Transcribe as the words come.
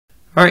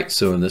All right,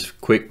 so in this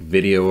quick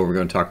video, what we're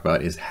going to talk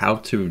about is how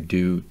to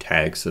do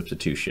tag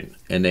substitution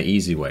in the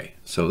easy way.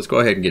 So let's go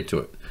ahead and get to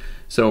it.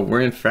 So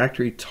we're in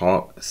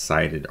FactoryTalk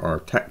Cited,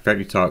 or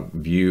FactoryTalk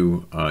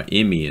View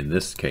ME in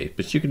this case,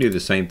 but you can do the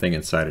same thing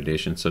in Cite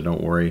Edition, so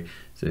don't worry,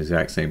 it's the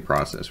exact same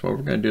process. What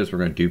we're going to do is we're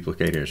going to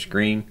duplicate our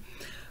screen.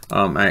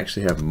 I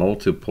actually have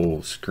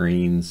multiple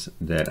screens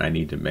that I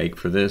need to make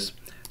for this.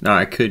 Now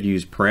I could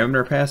use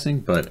parameter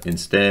passing, but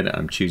instead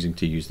I'm choosing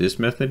to use this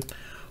method.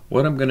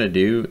 What I'm going to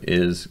do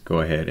is go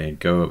ahead and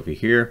go over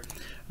here.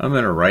 I'm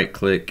going to right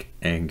click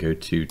and go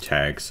to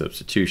tag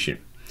substitution.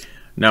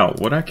 Now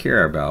what I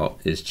care about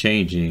is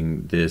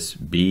changing this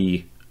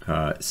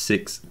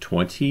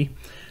B620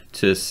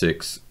 to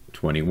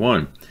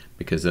 621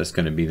 because that's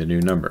going to be the new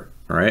number.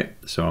 All right,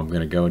 so I'm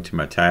going to go into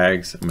my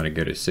tags. I'm going to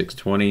go to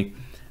 620.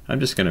 I'm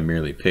just going to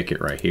merely pick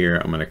it right here.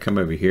 I'm going to come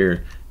over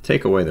here,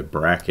 take away the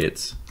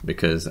brackets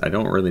because I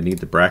don't really need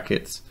the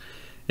brackets.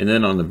 And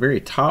then on the very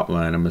top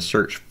line, I'm going to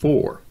search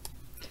for.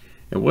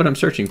 And what I'm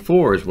searching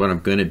for is what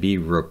I'm going to be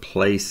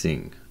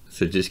replacing.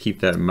 So just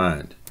keep that in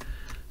mind.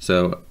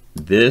 So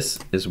this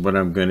is what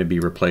I'm going to be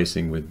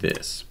replacing with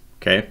this.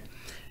 Okay.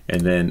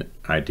 And then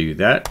I do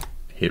that,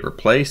 hit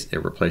replace.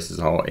 It replaces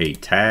all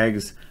 8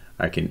 tags.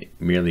 I can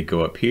merely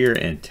go up here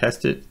and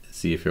test it,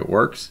 see if it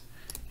works.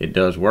 It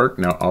does work.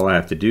 Now all I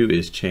have to do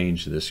is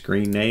change the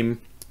screen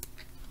name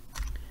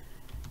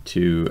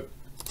to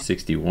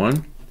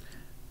 61.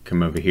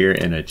 Come over here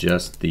and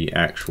adjust the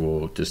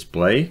actual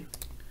display.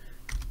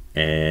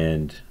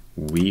 And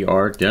we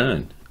are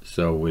done.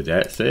 So with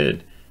that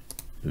said,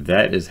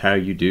 that is how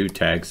you do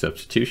tag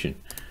substitution.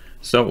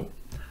 So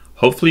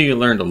hopefully you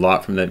learned a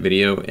lot from that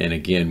video. And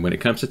again, when it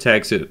comes to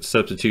tag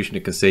substitution,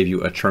 it can save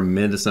you a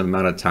tremendous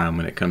amount of time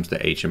when it comes to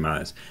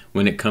HMIs,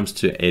 when it comes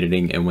to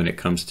editing, and when it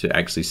comes to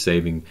actually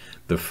saving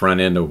the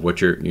front end of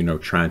what you're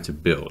trying to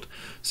build.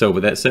 So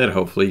with that said,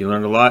 hopefully you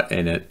learned a lot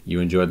and that you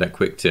enjoyed that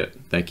quick tip.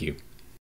 Thank you.